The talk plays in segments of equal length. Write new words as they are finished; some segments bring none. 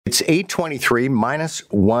It's 8:23 minus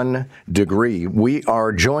 1 degree. We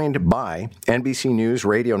are joined by NBC News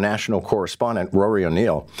radio national correspondent Rory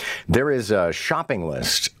O'Neill. There is a shopping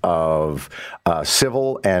list of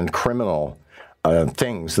civil and criminal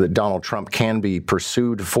things that Donald Trump can be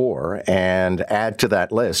pursued for, and add to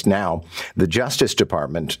that list now the Justice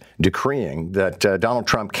Department decreeing that Donald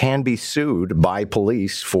Trump can be sued by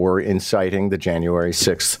police for inciting the January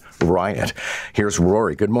 6th riot. Here's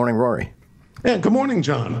Rory. Good morning, Rory. Yeah, good morning,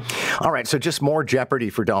 John. All right, so just more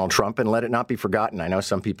jeopardy for Donald Trump, and let it not be forgotten. I know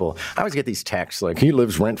some people, I always get these texts like, he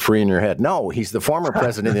lives rent-free in your head. No, he's the former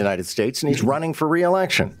president of the United States, and he's running for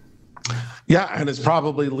re-election. Yeah, and it's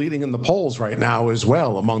probably leading in the polls right now as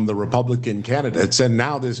well among the Republican candidates. And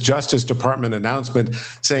now this Justice Department announcement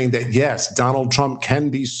saying that, yes, Donald Trump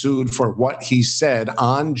can be sued for what he said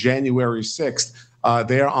on January 6th.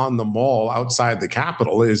 There on the mall outside the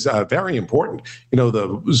Capitol is very important. You know,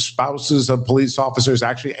 the spouses of police officers,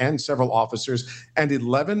 actually, and several officers, and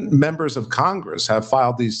 11 members of Congress have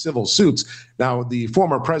filed these civil suits. Now, the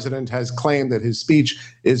former president has claimed that his speech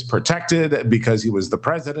is protected because he was the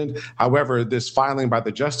president. However, this filing by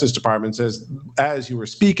the Justice Department says, as you were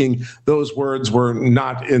speaking, those words were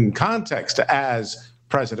not in context as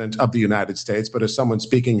president of the United States, but as someone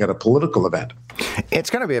speaking at a political event. It's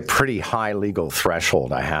going to be a pretty high legal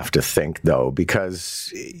threshold, I have to think, though,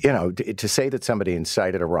 because, you know, to say that somebody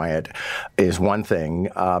incited a riot is one thing.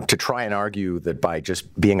 To try and argue that by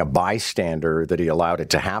just being a bystander that he allowed it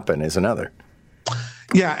to happen is another.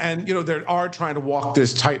 Yeah, and, you know, they are trying to walk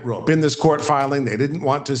this tightrope. In this court filing, they didn't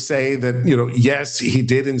want to say that, you know, yes, he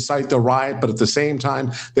did incite the riot, but at the same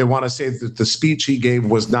time, they want to say that the speech he gave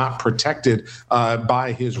was not protected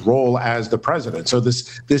by his role as the president. So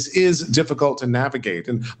this is difficult to navigate.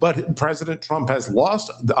 But President Trump has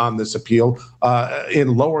lost on this appeal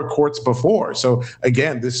in lower courts before. So,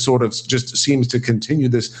 again, this sort of just seems to continue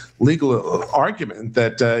this legal argument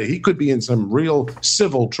that he could be in some real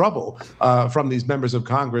civil trouble from these members of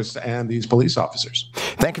Congress and these police officers.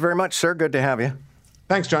 Thank you very much, sir. Good to have you.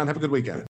 Thanks, John. Have a good weekend.